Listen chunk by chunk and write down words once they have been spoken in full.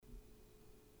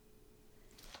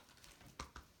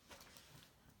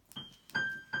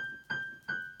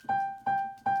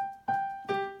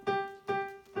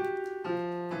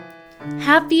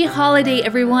Happy holiday,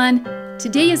 everyone!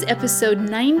 Today is episode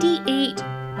 98,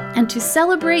 and to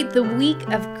celebrate the week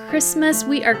of Christmas,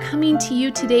 we are coming to you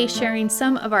today sharing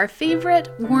some of our favorite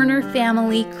Warner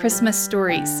family Christmas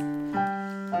stories.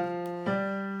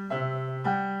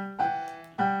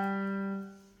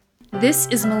 This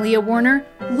is Malia Warner.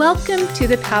 Welcome to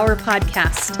the Power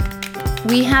Podcast.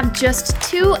 We have just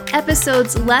 2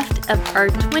 episodes left of our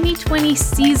 2020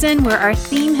 season where our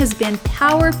theme has been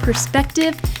Power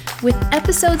Perspective, with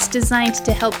episodes designed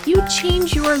to help you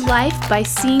change your life by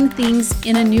seeing things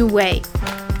in a new way.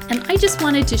 And I just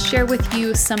wanted to share with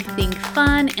you something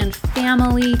fun and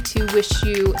family to wish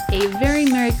you a very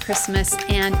Merry Christmas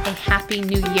and a Happy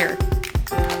New Year.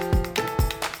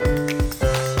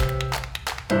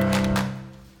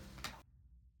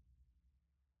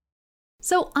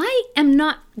 So I am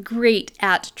not great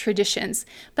at traditions,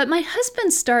 but my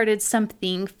husband started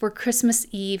something for Christmas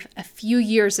Eve a few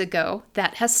years ago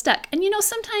that has stuck. And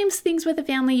sometimes things with a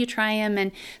family, you try them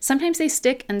and sometimes they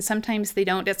stick and sometimes they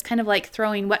don't. It's kind of like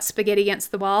throwing wet spaghetti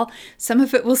against the wall. Some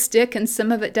of it will stick and some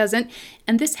of it doesn't.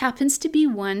 And this happens to be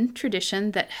one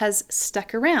tradition that has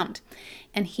stuck around.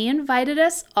 And he invited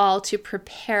us all to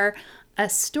prepare a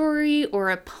story or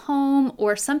a poem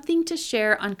or something to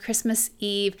share on Christmas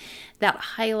Eve that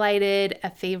highlighted a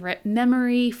favorite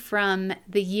memory from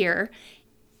the year.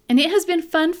 And it has been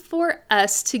fun for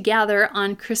us to gather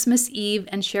on Christmas Eve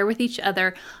and share with each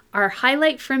other our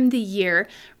highlight from the year,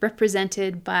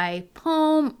 represented by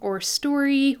poem or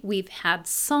story. We've had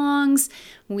songs,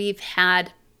 we've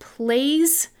had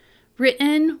plays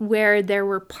written where there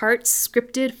were parts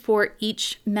scripted for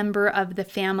each member of the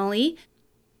family.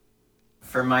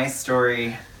 For my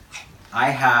story, I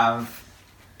have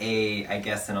I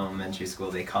guess in elementary school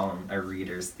they call them a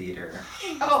reader's theater.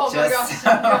 Oh my gosh.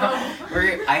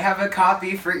 I have a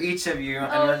copy for each of you,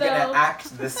 and we're going to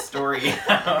act this story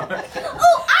out.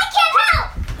 Oh, I can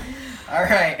help! All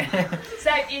right.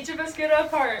 Zach, each of us get a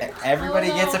part. Everybody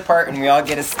gets a part, and we all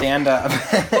get to stand up.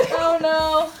 Oh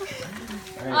no.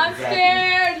 Right, I'm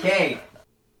scared. Okay.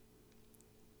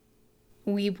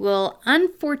 We will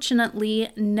unfortunately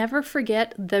never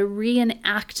forget the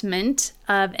reenactment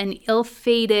of an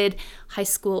ill-fated high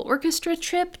school orchestra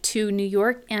trip to New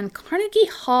York and Carnegie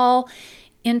Hall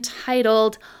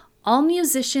entitled, "All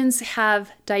Musicians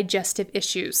Have Digestive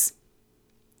Issues."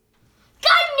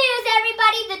 Good news,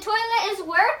 everybody! The toilet is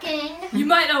working! You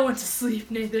might not want to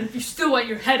sleep, Nathan, if you still want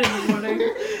your head in the morning.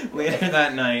 Later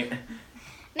that night.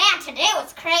 Man, today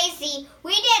was crazy.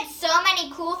 We did so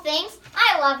many cool things.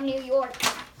 I love New York.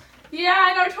 Yeah,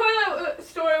 and our toilet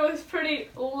story was pretty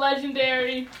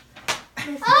legendary.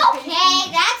 Okay,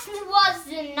 that was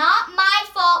not my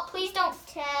fault. Please don't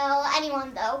tell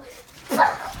anyone, though.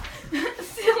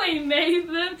 Silly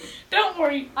Nathan. Don't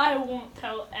worry, I won't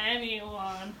tell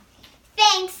anyone.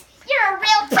 Thanks. You're a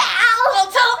real pal.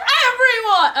 I'll tell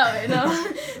everyone! Oh, wait,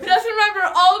 no. Just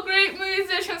remember, all great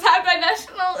musicians have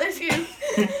digestional issues.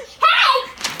 Hey!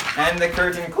 And the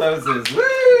curtain closes.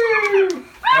 Woo!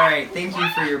 All right, thank you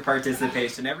for your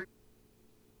participation.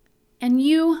 And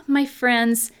you, my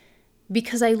friends,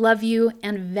 because I love you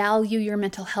and value your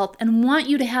mental health and want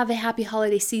you to have a happy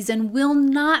holiday season, will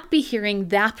not be hearing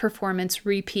that performance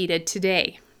repeated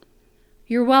today.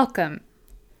 You're welcome.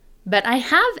 But I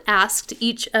have asked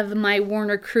each of my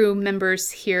Warner crew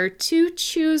members here to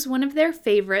choose one of their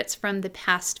favorites from the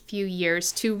past few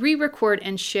years to re-record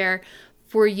and share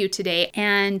for you today.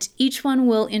 And each one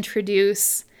will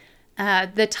introduce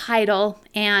the title,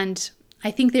 and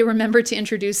I think they remember to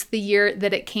introduce the year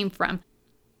that it came from.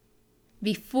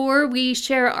 Before we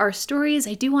share our stories,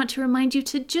 I do want to remind you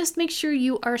to just make sure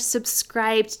you are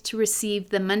subscribed to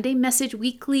receive the Monday Message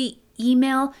Weekly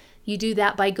email. You do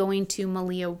that by going to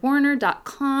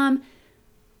maliawarner.com,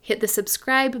 hit the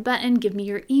subscribe button, give me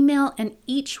your email, and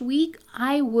each week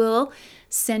I will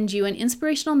send you an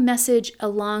inspirational message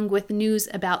along with news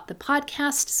about the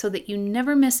podcast so that you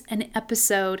never miss an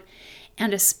episode.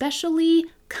 And especially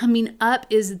coming up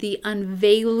is the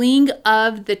unveiling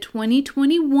of the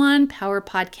 2021 Power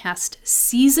Podcast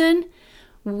season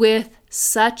with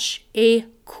such a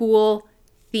cool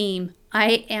theme.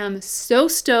 I am so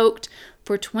stoked.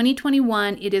 For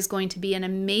 2021, it is going to be an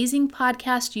amazing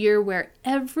podcast year where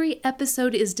every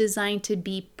episode is designed to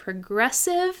be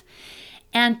progressive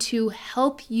and to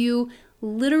help you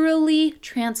literally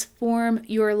transform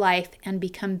your life and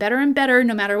become better and better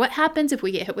no matter what happens. If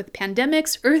we get hit with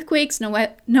pandemics, earthquakes, no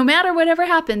matter whatever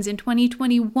happens in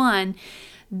 2021,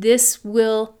 this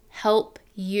will help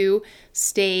you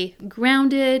stay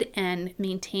grounded and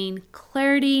maintain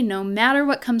clarity no matter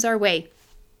what comes our way.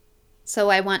 So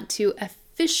I want to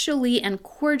officially and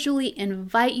cordially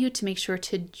invite you to make sure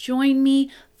to join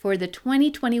me for the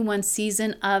 2021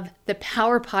 season of the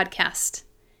Power Podcast.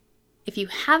 If you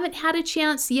haven't had a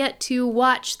chance yet to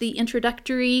watch the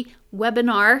introductory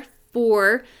webinar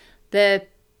for the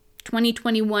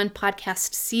 2021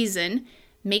 podcast season,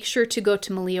 make sure to go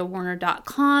to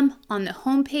maliawarner.com. On the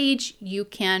homepage, you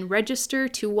can register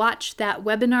to watch that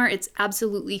webinar. It's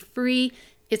absolutely free.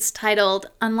 It's titled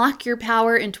Unlock Your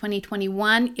Power in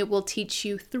 2021. It will teach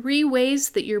you 3 ways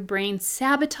that your brain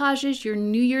sabotages your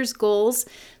New Year's goals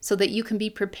so that you can be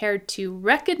prepared to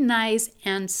recognize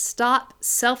and stop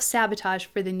self-sabotage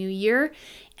for the new year.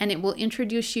 And it will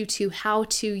introduce you to how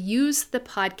to use the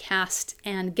podcast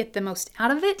and get the most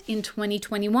out of it in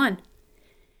 2021.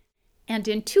 And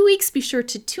in 2 weeks, be sure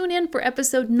to tune in for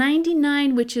episode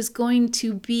 99, which is going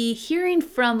to be hearing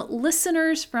from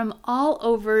listeners from all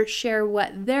over share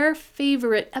what their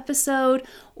favorite episode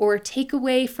or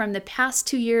takeaway from the past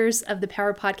 2 years of the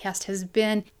Power Podcast has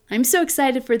been. I'm so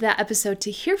excited for that episode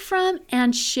to hear from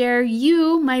and share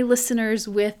you, my listeners,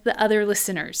 with the other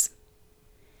listeners.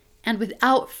 And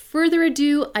without further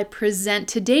ado, I present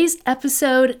today's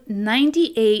episode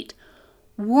 98,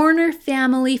 Warner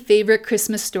Family Favorite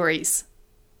Christmas Stories.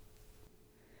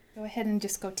 Go ahead and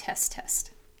just go test.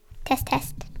 Test.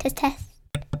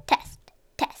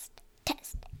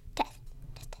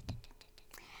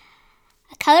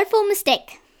 A Colorful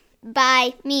Mistake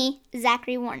by me,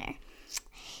 Zachary Warner.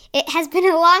 It has been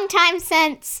a long time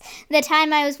since the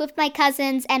time I was with my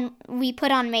cousins and we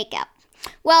put on makeup.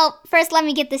 Well, first let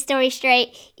me get the story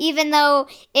straight, even though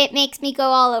it makes me go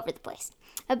all over the place.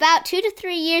 About 2 to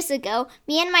 3 years ago,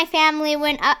 me and my family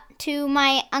went up to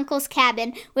my uncle's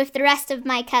cabin with the rest of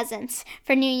my cousins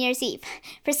for New Year's Eve.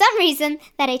 For some reason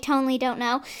that I totally don't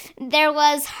know, there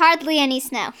was hardly any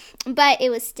snow, but it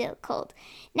was still cold.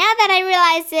 Now that I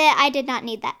realize it, I did not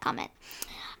need that comment.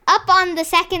 Up on the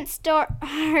second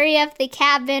story of the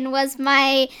cabin was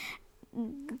my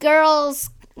girl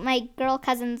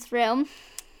cousin's room.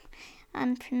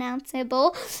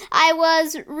 Unpronounceable. I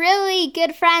was really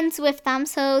good friends with them,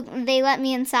 so they let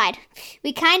me inside.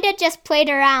 We kind of just played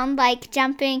around, like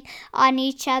jumping on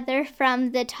each other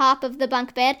from the top of the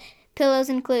bunk bed, pillows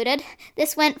included.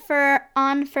 This went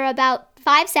on for about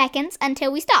 5 seconds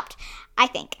until we stopped, I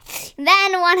think.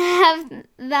 Then one of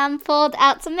them pulled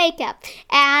out some makeup,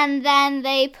 and then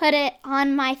they put it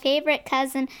on my favorite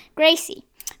cousin, Gracie.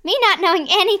 Me, not knowing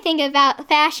anything about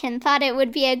fashion, thought it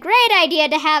would be a great idea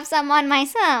to have some on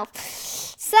myself.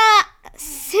 So,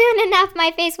 soon enough, my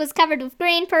face was covered with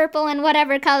green, purple, and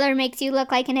whatever color makes you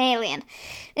look like an alien.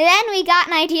 Then we got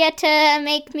an idea to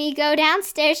make me go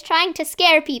downstairs trying to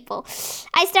scare people.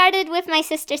 I started with my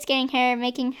sister scaring her,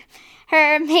 making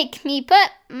her make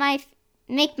my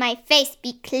face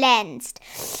be cleansed.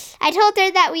 I told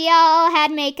her that we all had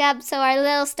makeup, so our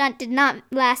little stunt did not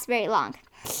last very long.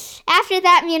 After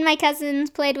that, me and my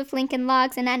cousins played with Lincoln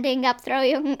Logs and ending up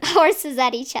throwing horses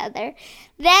at each other.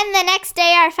 Then the next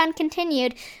day, our fun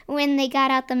continued when they got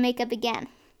out the makeup again.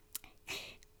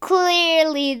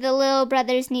 Clearly, the little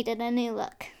brothers needed a new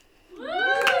look.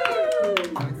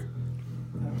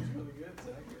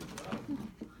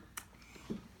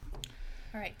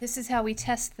 All right, this is how we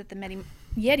test that the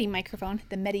Yeti microphone,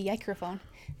 the Medi-microphone.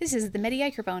 This is the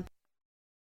Medi-microphone.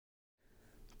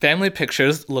 Family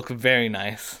pictures look very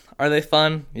nice. Are they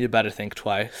fun? You better think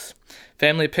twice.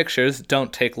 Family pictures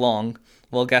don't take long.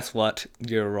 Well, guess what?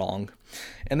 You're wrong.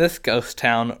 In this ghost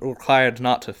town, required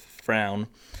not to frown.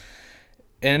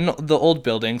 In the old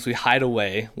buildings, we hide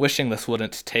away, wishing this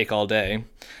wouldn't take all day.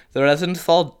 The residents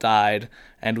all died,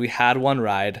 and we had one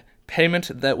ride.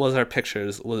 Payment that was our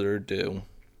pictures were due.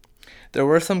 There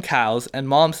were some cows, and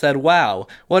Mom said, "Wow,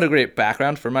 what a great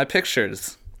background for my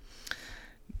pictures."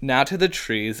 Now to the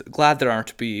trees, glad there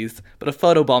aren't bees, but a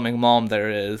photobombing Mom there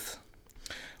is.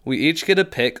 We each get a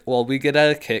pic while we get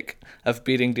a kick of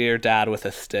beating dear Dad with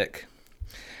a stick.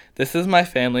 This is my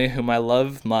family who I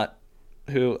love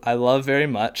very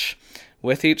much.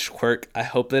 With each quirk, I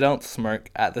hope they don't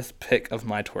smirk at this pic of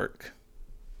my twerk.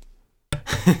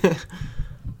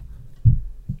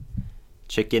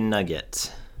 Chicken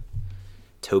nugget.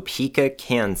 Topeka,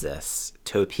 Kansas.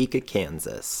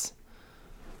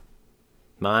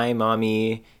 My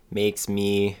mommy makes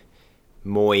me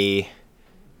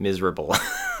miserable.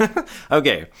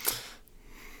 Okay.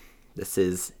 This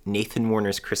is Nathan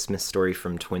Warner's Christmas story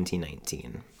from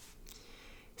 2019.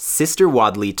 Sister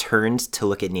Wadley turned to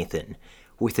look at Nathan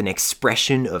with an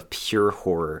expression of pure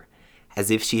horror,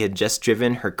 as if she had just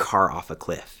driven her car off a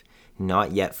cliff,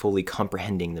 not yet fully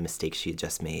comprehending the mistake she had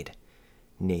just made.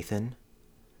 "Nathan,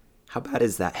 how bad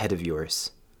is that head of yours?"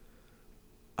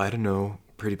 "I don't know,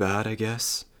 pretty bad, I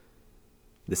guess.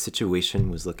 The situation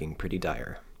was looking pretty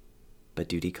dire, but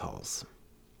duty calls.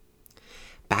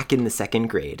 Back in the 2nd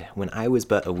grade, when I was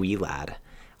but a wee lad,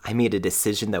 I made a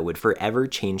decision that would forever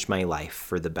change my life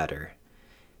for the better.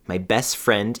 My best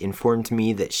friend informed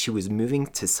me that she was moving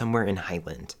to somewhere in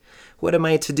Highland. "What am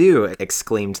I to do?"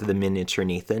 exclaimed the miniature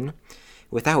Nathan.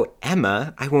 "Without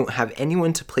Emma, I won't have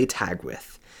anyone to play tag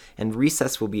with, and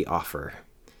recess will be offer."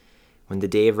 When the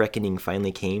day of reckoning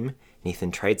finally came,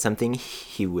 Nathan tried something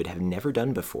he would have never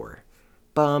done before.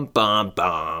 Bum, bum,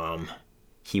 bum.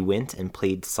 He went and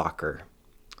played soccer.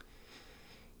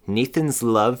 Nathan's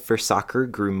love for soccer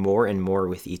grew more and more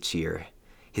with each year.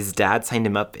 His dad signed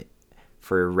him up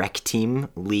for a rec team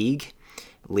league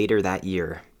later that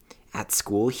year. At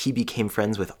school, he became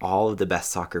friends with all of the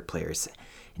best soccer players,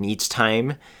 and each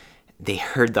time they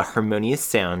heard the harmonious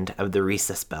sound of the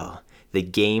recess bell, the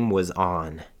game was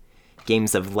on.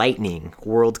 Games of Lightning,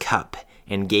 World Cup,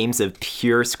 and games of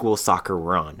pure school soccer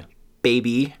were on.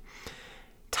 Baby!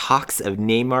 Talks of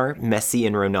Neymar, Messi,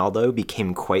 and Ronaldo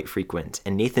became quite frequent,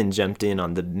 and Nathan jumped in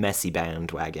on the Messi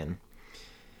bandwagon.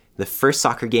 The first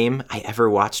soccer game I ever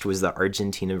watched was the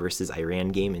Argentina versus Iran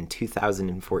game in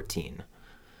 2014.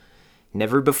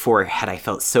 Never before had I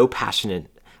felt so passionate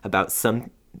about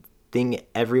something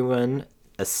everyone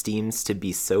esteems to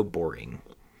be so boring.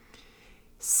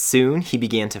 Soon he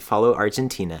began to follow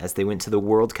Argentina as they went to the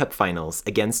World Cup finals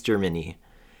against Germany.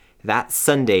 That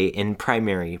Sunday in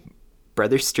primary,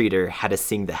 Brother Streeter had us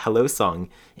sing the Hello song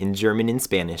in German and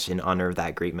Spanish in honor of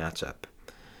that great matchup.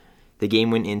 The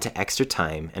game went into extra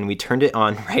time, and we turned it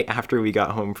on right after we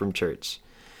got home from church.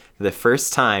 The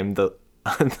first time the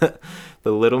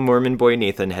little Mormon boy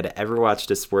Nathan had ever watched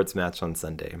a sports match on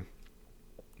Sunday.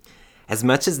 As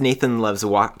much as Nathan loves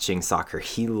watching soccer,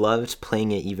 he loved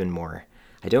playing it even more.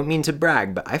 I don't mean to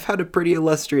brag, but I've had a pretty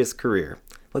illustrious career.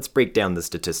 Let's break down the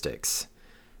statistics.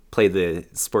 Play the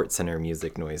SportsCenter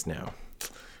music noise now.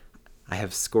 I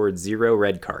have scored 0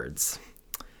 red cards.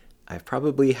 I've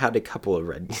probably had a couple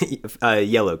of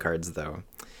yellow cards, though.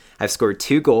 I've scored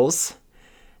 2 goals.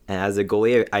 And as a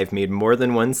goalie, I've made more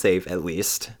than 1 save, at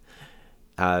least.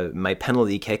 My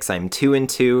penalty kicks, I'm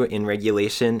 2-2 in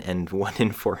regulation and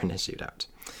 1-4 in a shootout.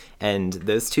 And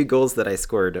those 2 goals that I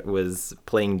scored was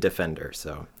playing defender,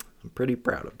 so I'm pretty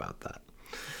proud about that.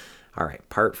 All right,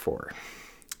 part 4.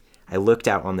 I looked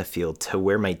out on the field to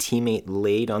where my teammate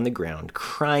laid on the ground,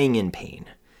 crying in pain.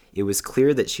 It was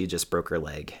clear that she just broke her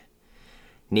leg.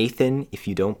 "Nathan, if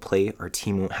you don't play, our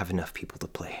team won't have enough people to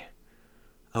play."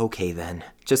 "Okay then,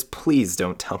 just please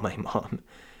don't tell my mom."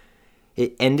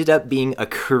 It ended up being a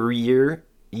career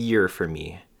year for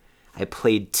me. I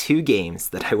played 2 games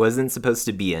that I wasn't supposed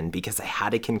to be in because I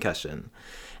had a concussion,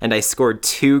 and I scored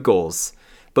 2 goals,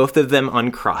 both of them on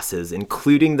crosses,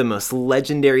 including the most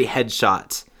legendary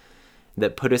headshot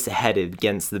that put us ahead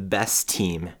against the best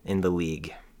team in the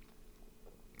league.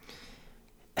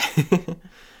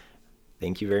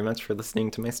 Thank you very much for listening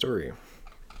to my story.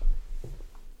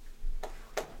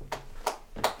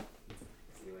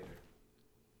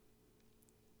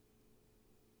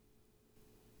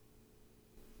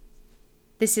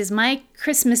 This is my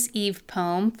Christmas Eve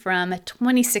poem from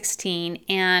 2016,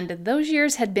 and those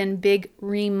years had been big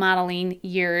remodeling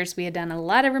years. We had done a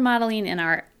lot of remodeling in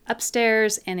our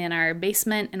upstairs and in our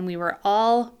basement, and we were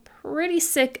all pretty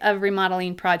sick of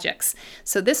remodeling projects.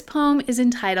 So this poem is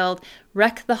entitled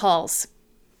Wreck the Halls.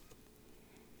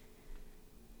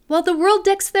 While the world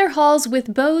decks their halls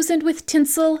with bows and with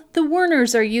tinsel, the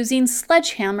Warners are using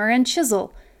sledgehammer and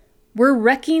chisel. We're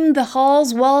wrecking the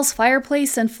hall's walls,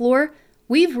 fireplace, and floor.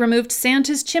 We've removed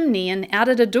Santa's chimney and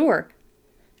added a door.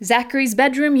 Zachary's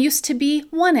bedroom used to be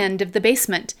one end of the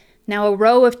basement. Now a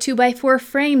row of 2x4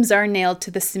 frames are nailed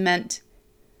to the cement.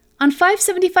 On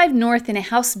 575 North, in a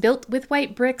house built with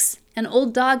white bricks, an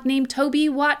old dog named Toby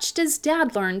watched as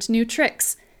Dad learned new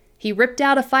tricks. He ripped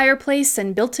out a fireplace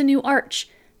and built a new arch.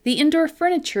 The indoor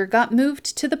furniture got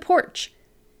moved to the porch.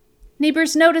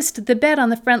 Neighbors noticed the bed on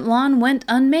the front lawn went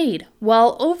unmade,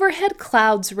 while overhead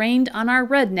clouds rained on our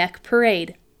redneck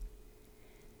parade.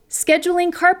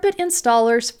 Scheduling carpet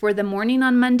installers for the morning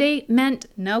on Monday meant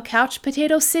no couch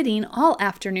potato sitting all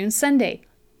afternoon Sunday.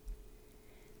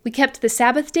 We kept the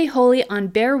Sabbath day holy on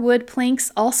bare wood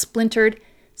planks all splintered,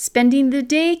 spending the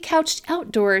day couched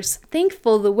outdoors,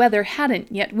 thankful the weather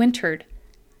hadn't yet wintered.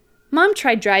 Mom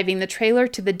tried driving the trailer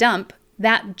to the dump.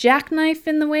 That jackknife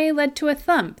in the way led to a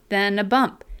thump, then a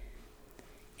bump.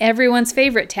 Everyone's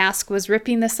favorite task was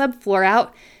ripping the subfloor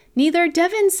out. Neither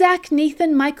Devin, Zach,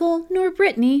 Nathan, Michael, nor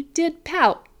Brittany did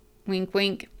pout. Wink,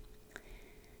 wink.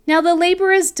 Now the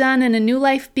labor is done and a new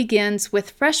life begins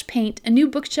with fresh paint, a new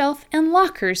bookshelf, and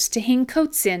lockers to hang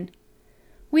coats in.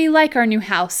 We like our new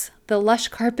house. The lush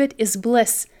carpet is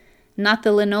bliss. Not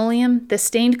the linoleum, the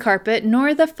stained carpet,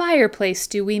 nor the fireplace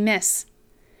do we miss.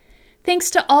 Thanks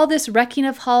to all this wrecking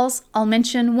of halls, I'll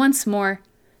mention once more,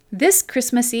 this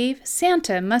Christmas Eve,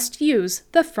 Santa must use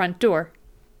the front door.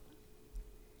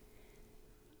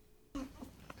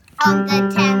 On the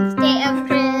 10th day of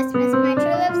Christmas, my true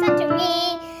love sent to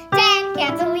me 10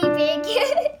 cats a leaping,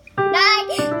 9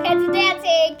 cats a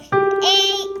dancing,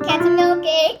 8 cats a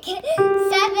milking,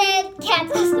 7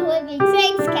 cats a swimming,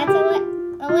 6 cats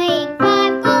a laying,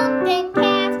 5 golden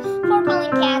cats, 4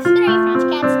 calling cats, 3 French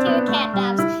cats, 2 cat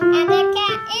doves, and a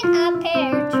cat in a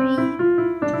pear tree.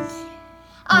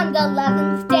 On the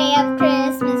 11th day of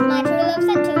Christmas, my true love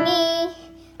sent to me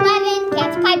 11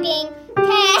 cats piping,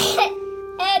 10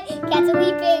 cats a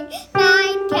leaping,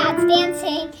 9 cats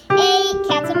dancing, 8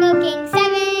 cats a milking,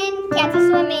 7 cats a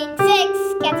swimming, 6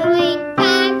 cats a laying,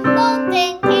 5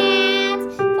 golden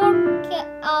cats,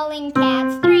 4 calling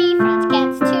cats, 3 French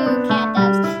cats, 2 cat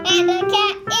doves, and a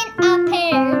cat in a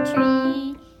pear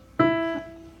tree.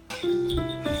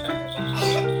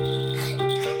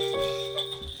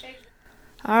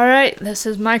 Alright, this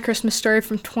is my Christmas story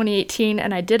from 2018,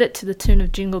 and I did it to the tune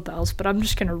of Jingle Bells, but I'm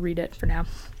just going to read it for now.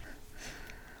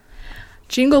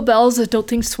 Jingle bells,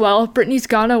 adulting swell, Brittany's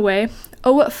gone away.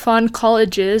 Oh, what fun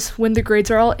college is when the grades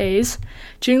are all A's.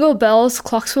 Jingle bells,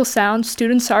 clocks will sound,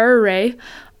 students are array.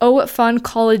 Oh, what fun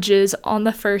college is on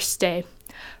the first day.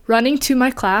 Running to my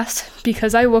class,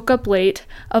 because I woke up late,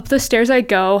 up the stairs I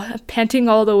go, panting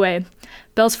all the way.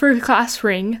 Bells for class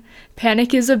ring,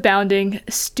 panic is abounding,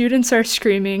 students are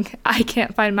screaming, I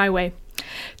can't find my way.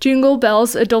 Jingle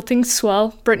bells, adulting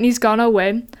swell, Brittany's gone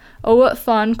away. Oh, what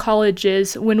fun college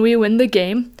is when we win the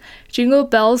game. Jingle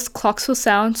bells, clocks will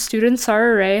sound, students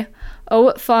are array. Oh,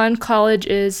 what fun college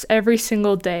is every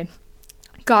single day.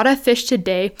 Got a fish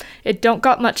today, it don't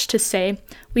got much to say.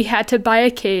 We had to buy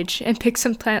a cage and pick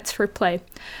some plants for play.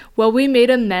 Well, we made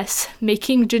a mess,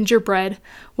 making gingerbread.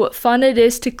 What fun it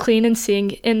is to clean and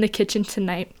sing in the kitchen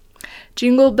tonight.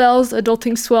 Jingle bells,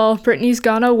 adulting swell, Brittany's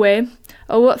gone away.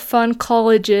 Oh, what fun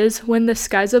college is when the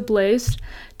sky's ablaze.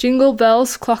 Jingle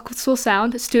bells, clocks will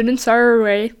sound, students are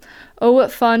array. Oh,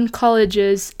 what fun college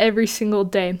is every single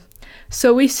day.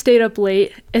 So we stayed up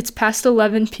late. It's past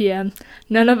 11 p.m.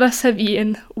 None of us have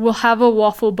eaten. We'll have a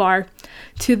waffle bar.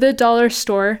 To the dollar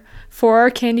store for our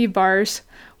candy bars.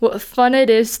 What fun it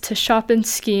is to shop and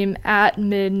scheme at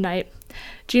midnight.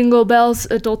 Jingle bells,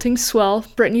 adulting swell,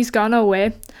 Brittany's gone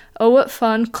away. Oh, what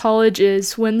fun college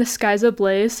is when the sky's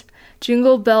ablaze.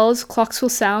 Jingle bells, clocks will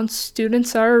sound,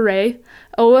 students are array.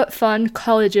 Oh, what fun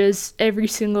college is every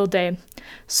single day.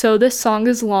 So this song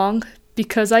is long,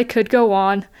 because I could go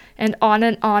on, and on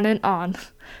and on and on.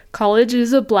 College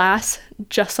is a blast,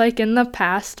 just like in the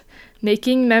past,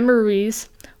 making memories.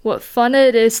 What fun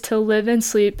it is to live and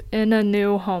sleep in a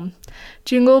new home.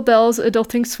 Jingle bells,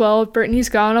 adulting swell, Brittany's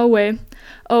gone away.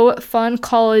 Oh, what fun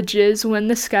college is when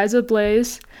the sky's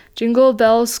ablaze. Jingle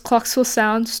bells, clocks will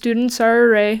sound, students are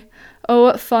array. Oh,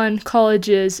 what fun college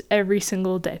is every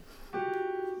single day.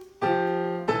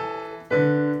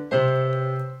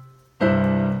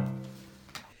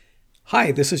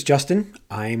 Hi, this is Justin.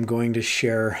 I'm going to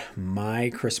share my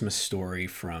Christmas story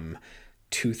from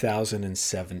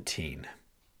 2017.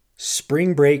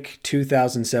 Spring break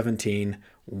 2017,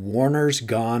 Warner's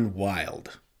Gone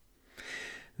Wild.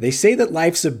 They say that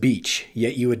life's a beach,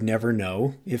 yet you would never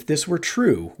know if this were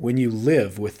true when you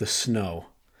live with the snow.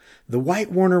 The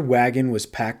white Warner wagon was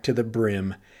packed to the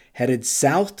brim, headed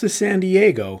south to San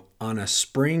Diego on a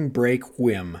spring break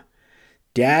whim.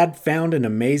 Dad found an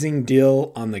amazing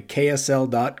deal on the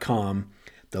KSL.com.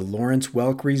 The Lawrence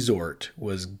Welk Resort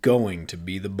was going to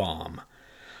be the bomb.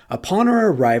 Upon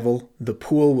our arrival, the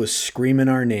pool was screaming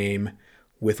our name.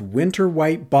 With winter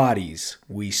white bodies,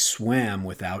 we swam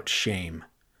without shame.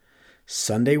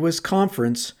 Sunday was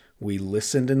conference. We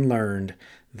listened and learned.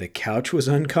 The couch was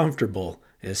uncomfortable,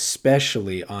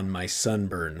 especially on my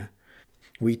sunburn.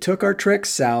 We took our trek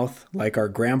south, like our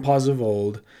grandpas of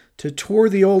old, to tour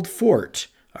the old fort,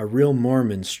 a real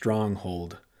Mormon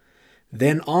stronghold.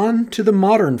 Then on to the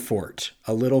modern fort,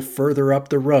 a little further up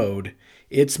the road.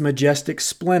 Its majestic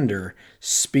splendor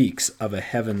speaks of a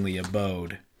heavenly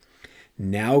abode.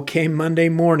 Now came Monday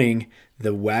morning,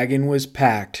 the wagon was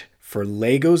packed for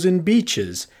Legos and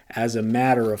beaches, as a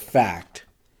matter of fact.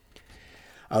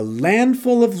 A land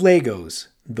full of Legos,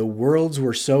 the worlds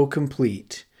were so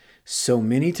complete, so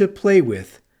many to play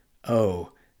with,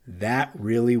 oh, that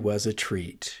really was a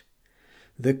treat.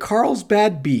 The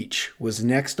Carlsbad Beach was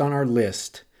next on our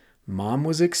list. Mom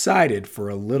was excited for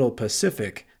a little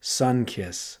Pacific sun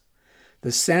kiss.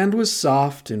 The sand was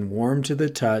soft and warm to the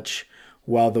touch,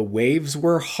 while the waves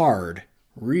were hard,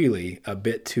 really a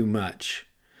bit too much.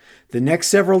 The next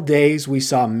several days we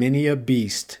saw many a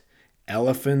beast,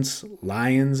 elephants,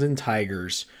 lions, and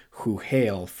tigers, who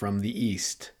hail from the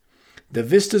east. The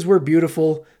vistas were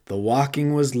beautiful, the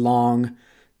walking was long,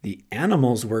 the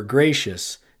animals were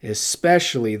gracious,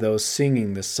 especially those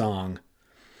singing the song.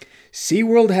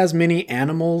 SeaWorld has many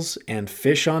animals and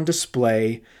fish on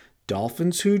display,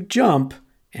 dolphins who jump,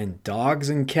 and dogs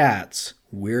and cats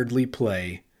weirdly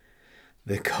play.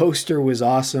 The coaster was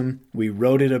awesome, we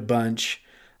rode it a bunch.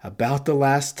 About the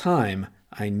last time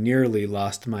I nearly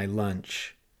lost my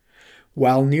lunch.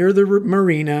 While near the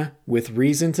marina, with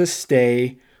reason to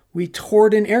stay, we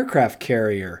toured an aircraft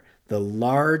carrier, the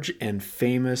large and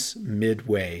famous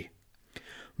Midway.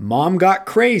 Mom got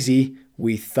crazy.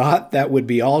 We thought that would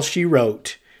be all she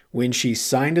wrote when she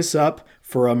signed us up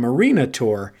for a marina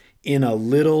tour in a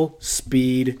little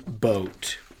speed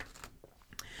boat.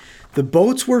 The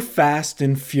boats were fast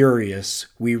and furious.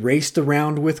 We raced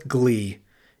around with glee,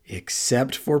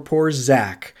 except for poor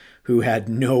Zach, who had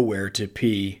nowhere to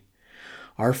pee.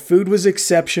 Our food was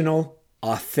exceptional,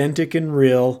 authentic and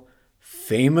real.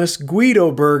 Famous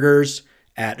Guido burgers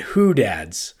at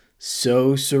Hoodad's,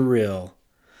 so surreal.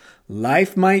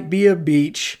 Life might be a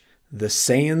beach, the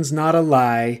saying's not a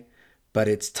lie, but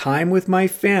it's time with my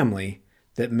family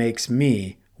that makes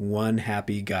me one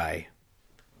happy guy.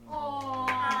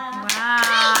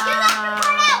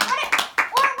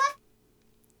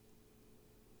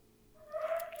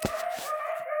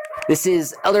 This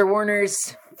is Elder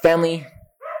Warner's family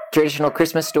traditional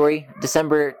Christmas story,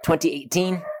 December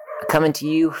 2018, coming to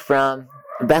you from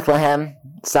Bethlehem,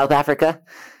 South Africa.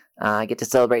 I get to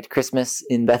celebrate Christmas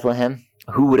in Bethlehem.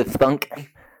 Who would have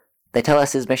thunk? They tell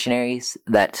us as missionaries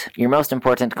that your most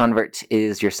important convert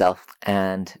is yourself,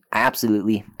 and I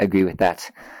absolutely agree with that.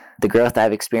 The growth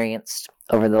I've experienced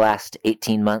over the last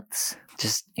 18 months,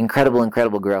 just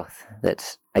incredible growth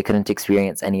that I couldn't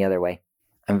experience any other way.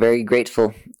 I'm very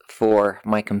grateful for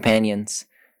my companions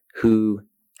who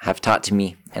have taught to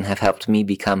me and have helped me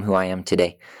become who I am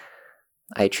today.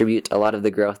 I attribute a lot of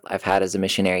the growth I've had as a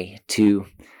missionary to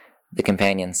the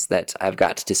companions that I've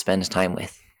got to spend time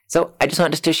with. So I just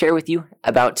wanted to share with you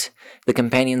about the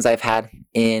companions I've had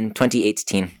in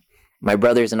 2018. My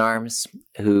brothers in arms,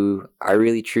 who are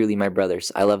really truly my brothers.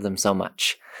 I love them so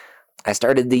much. I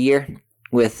started the year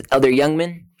with Elder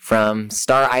Youngman from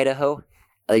Star, Idaho.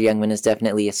 Elder Youngman is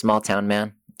definitely a small town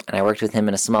man, and I worked with him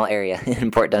in a small area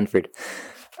in Port Dunford.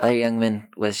 Elder Youngman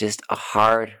was just a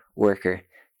hard worker.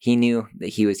 He knew that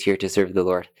he was here to serve the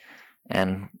Lord,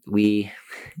 and we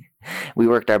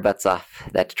worked our butts off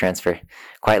that transfer,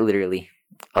 quite literally.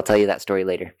 I'll tell you that story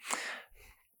later.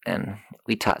 And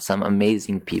we taught some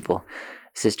amazing people.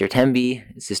 Sister Tembi,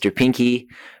 Sister Pinky,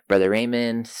 Brother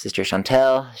Raymond, Sister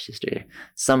Chantel, Sister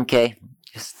Sumke.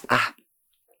 Just,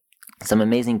 some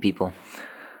amazing people.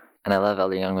 And I love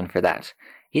Elder Youngman for that.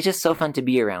 He's just so fun to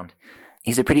be around.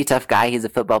 He's a pretty tough guy. He's a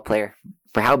football player.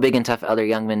 For how big and tough Elder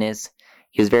Youngman is,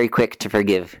 he was very quick to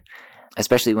forgive,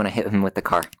 especially when I hit him with the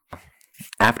car.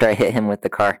 After I hit him with the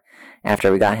car,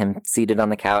 after we got him seated on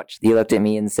the couch, he looked at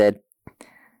me and said,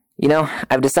 "You know,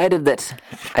 I've decided that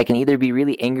I can either be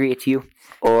really angry at you,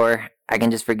 or I can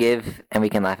just forgive and we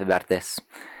can laugh about this."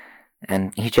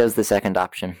 And he chose the second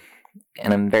option,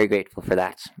 and I'm very grateful for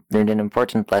that. Learned an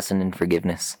important lesson in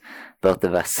forgiveness, both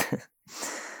of us.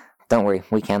 Don't worry,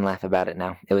 we can laugh about it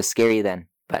now. It was scary then,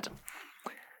 but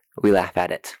we laugh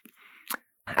at it.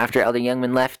 After Elder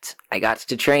Youngman left, I got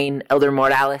to train Elder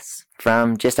Morales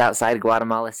from just outside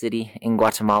Guatemala City in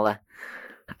Guatemala.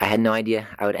 I had no idea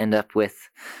I would end up with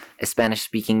a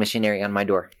Spanish-speaking missionary on my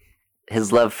door.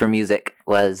 His love for music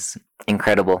was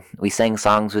incredible. We sang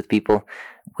songs with people.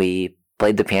 We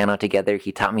played the piano together.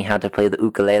 He taught me how to play the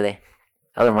ukulele.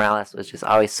 Elder Morales was just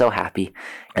always so happy.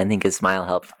 I think his smile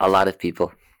helped a lot of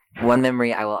people. One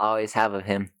memory I will always have of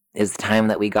him is the time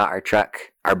that we got our truck,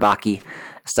 our bakkie,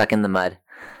 stuck in the mud.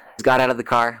 He got out of the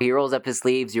car. He rolls up his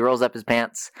sleeves. He rolls up his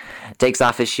pants, takes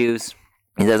off his shoes.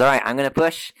 He says, "All right, I'm going to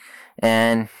push,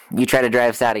 and you try to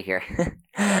drive us out of here."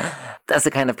 That's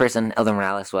the kind of person Elder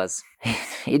Morales was.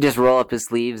 He'd just roll up his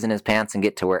sleeves and his pants and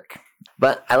get to work.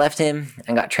 But I left him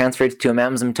and got transferred to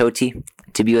Amamsum Toti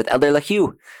to be with Elder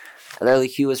LaHue. Elder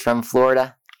LaHue was from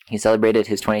Florida. He celebrated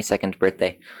his 22nd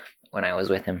birthday when I was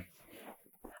with him.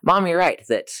 Mom, you're right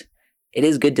that it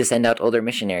is good to send out older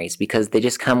missionaries because they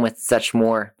just come with such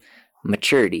more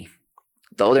maturity.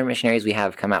 The older missionaries we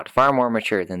have come out far more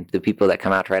mature than the people that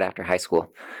come out right after high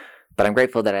school. but I'm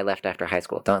grateful that I left after high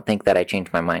school. Don't think that I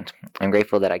changed my mind. I'm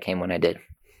grateful that I came when I did.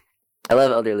 I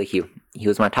love Elderly Hugh. He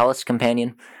was my tallest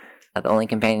companion, the only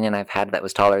companion I've had that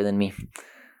was taller than me.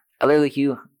 Elderly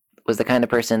Hugh was the kind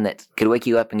of person that could wake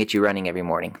you up and get you running every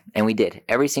morning. And we did.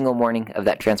 Every single morning of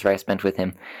that transfer I spent with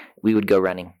him, we would go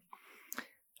running.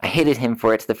 I hated him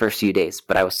for it the first few days,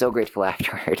 but I was so grateful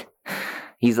afterward.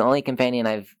 He's the only companion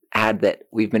I've had that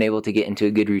we've been able to get into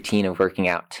a good routine of working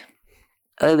out.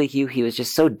 Elderly Hugh, he was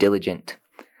just so diligent.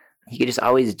 He could just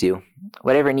always do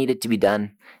whatever needed to be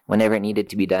done, whenever it needed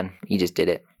to be done, he just did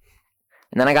it.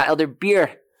 And then I got Elder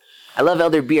Beer. I love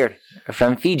Elder Beer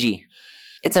from Fiji.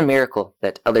 It's a miracle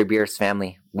that Elder Beer's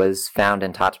family was found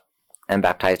and taught and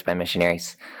baptized by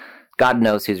missionaries. God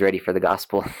knows who's ready for the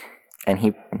gospel, and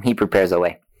he prepares a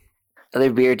way.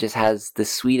 Elder Beer just has the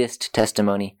sweetest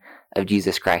testimony of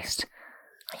Jesus Christ.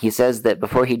 He says that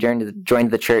before he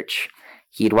joined the church,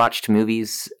 he'd watched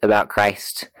movies about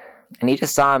Christ, and he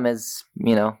just saw him as,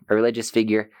 a religious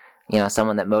figure,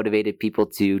 someone that motivated people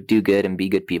to do good and be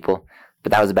good people,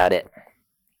 but that was about it.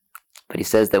 But he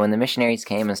says that when the missionaries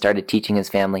came and started teaching his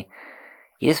family,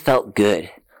 he just felt good.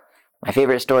 My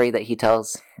favorite story that he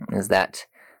tells is that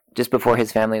just before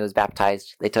his family was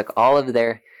baptized, they took all of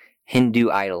their Hindu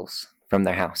idols from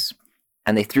their house,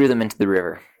 and they threw them into the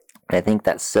river. And I think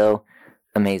that's so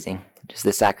amazing. Just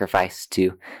the sacrifice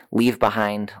to leave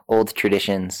behind old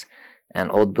traditions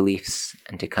and old beliefs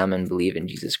and to come and believe in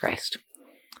Jesus Christ.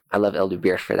 I love Elder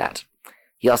Beer for that.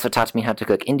 He also taught me how to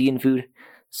cook Indian food,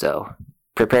 so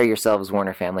prepare yourselves,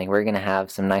 Warner family. We're going to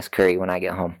have some nice curry when I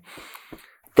get home.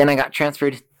 Then I got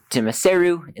transferred to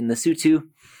Maseru in Lesotho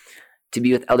to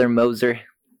be with Elder Moser.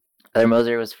 Elder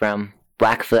Moser was from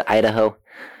Blackfoot, Idaho,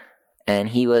 and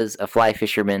he was a fly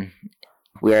fisherman.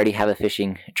 We already have a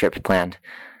fishing trip planned.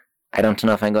 I don't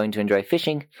know if I'm going to enjoy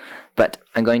fishing, but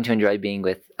I'm going to enjoy being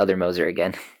with Elder Moser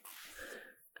again.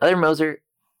 Elder Moser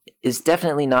is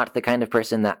definitely not the kind of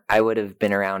person that I would have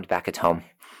been around back at home.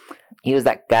 He was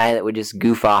that guy that would just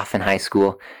goof off in high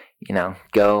school,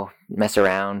 go mess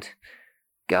around,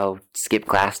 go skip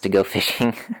class to go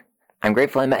fishing. I'm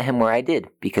grateful I met him where I did,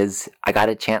 because I got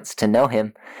a chance to know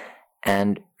him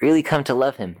and really come to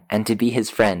love him and to be his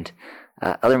friend.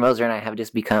 Elder Moser and I have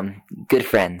just become good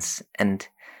friends, and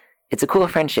it's a cool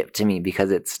friendship to me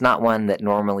because it's not one that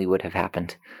normally would have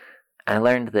happened. I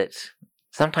learned that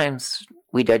sometimes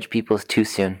we judge people too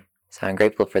soon, so I'm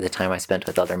grateful for the time I spent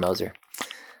with Elder Moser.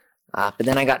 But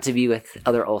then I got to be with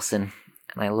Elder Olson,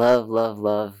 and I love, love,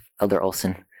 love Elder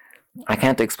Olson. I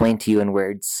can't explain to you in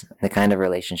words the kind of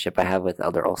relationship I have with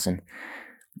Elder Olson.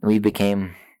 We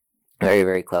became very,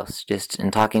 very close, just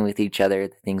in talking with each other,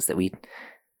 the things that we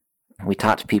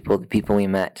taught people, the people we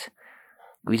met.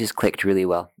 We just clicked really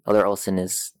well. Elder Olson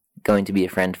is going to be a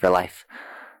friend for life.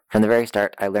 From the very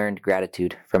start, I learned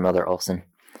gratitude from Elder Olson.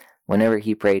 Whenever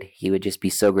he prayed, he would just be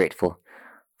so grateful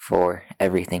for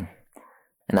everything.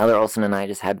 And Elder Olson and I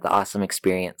just had the awesome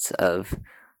experience of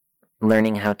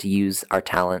learning how to use our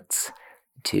talents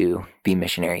to be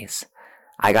missionaries.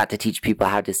 I got to teach people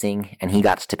how to sing, and he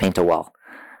got to paint a wall.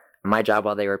 My job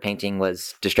while they were painting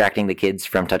was distracting the kids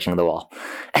from touching the wall.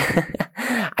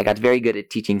 I got very good at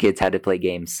teaching kids how to play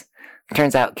games.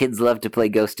 Turns out kids love to play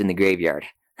Ghost in the Graveyard.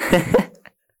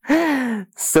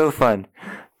 So fun.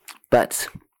 But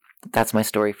that's my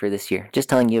story for this year. Just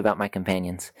telling you about my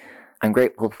companions. I'm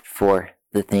grateful for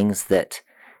the things that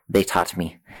they taught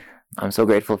me. I'm so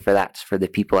grateful for that, for the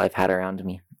people I've had around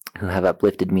me who have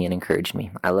uplifted me and encouraged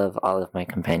me. I love all of my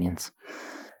companions.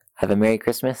 Have a Merry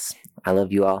Christmas. I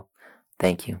love you all.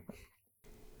 Thank you.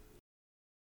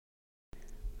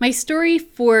 My story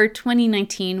for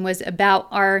 2019 was about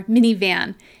our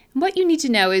minivan. And what you need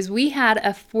to know is we had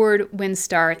a Ford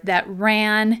Windstar that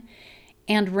ran,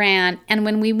 and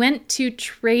when we went to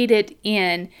trade it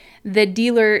in, the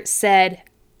dealer said,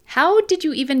 "How did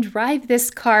you even drive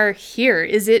this car here?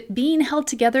 Is it being held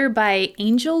together by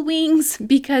angel wings?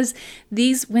 Because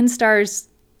these Windstars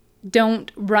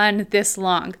don't run this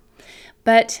long."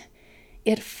 But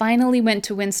it finally went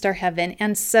to Windstar Heaven,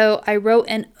 and so I wrote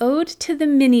an ode to the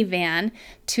minivan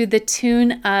to the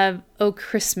tune of "O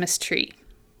Christmas Tree."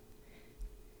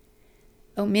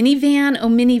 Oh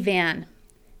minivan,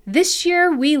 this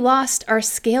year we lost our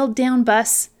scaled-down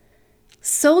bus,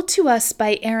 sold to us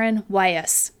by Aaron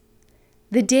Wyas.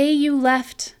 The day you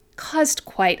left caused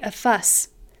quite a fuss.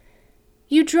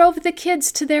 You drove the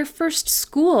kids to their first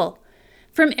school.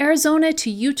 From Arizona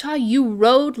to Utah, you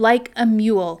rode like a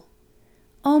mule.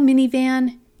 Oh,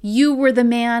 minivan, you were the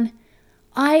man.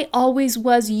 I always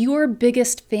was your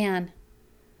biggest fan.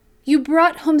 You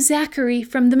brought home Zachary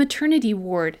from the maternity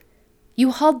ward.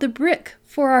 You hauled the brick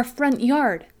for our front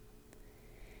yard.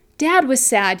 Dad was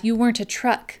sad you weren't a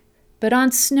truck, but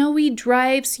on snowy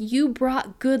drives you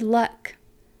brought good luck.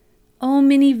 Oh,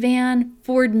 minivan,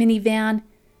 Ford minivan,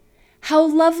 how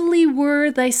lovely were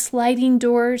thy sliding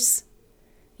doors.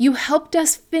 You helped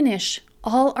us finish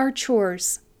all our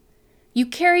chores. You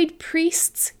carried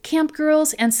priests, camp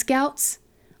girls, and scouts.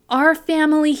 Our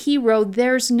family hero,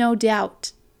 there's no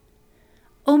doubt.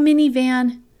 Oh,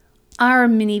 minivan, our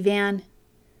minivan,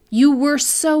 you were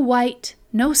so white,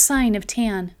 no sign of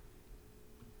tan.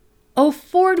 Oh,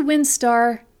 Ford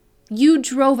Windstar, you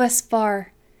drove us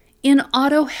far. In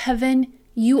auto heaven,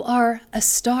 you are a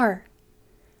star.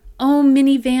 Oh,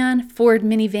 minivan, Ford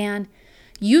minivan,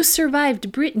 you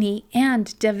survived Brittany and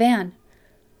Devan.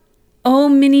 Oh,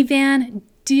 minivan,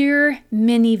 dear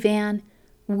minivan,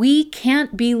 we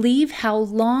can't believe how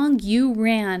long you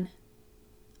ran.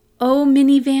 Oh,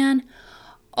 minivan,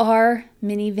 our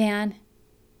minivan,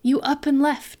 you up and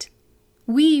left.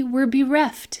 We were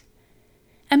bereft.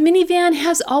 A minivan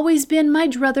has always been my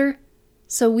druther,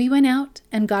 so we went out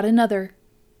and got another.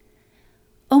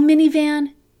 Oh,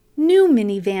 minivan, new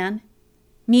minivan,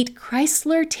 meet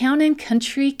Chrysler Town and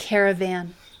Country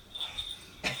Caravan.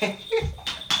 Back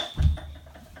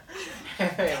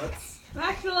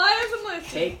to lives and listen.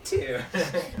 Take 2.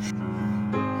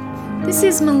 This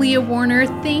is Malia Warner.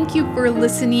 Thank you for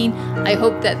listening. I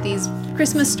hope that these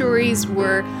Christmas stories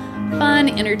were fun,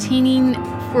 entertaining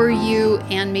for you,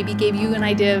 and maybe gave you an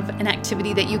idea of an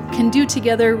activity that you can do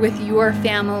together with your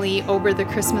family over the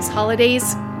Christmas holidays.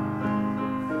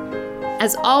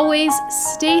 As always,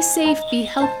 stay safe, be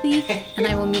healthy, and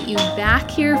I will meet you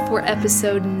back here for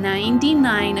episode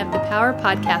 99 of the Power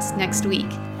Podcast next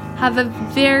week. Have a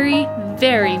very,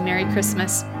 very Merry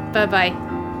Christmas. Bye-bye.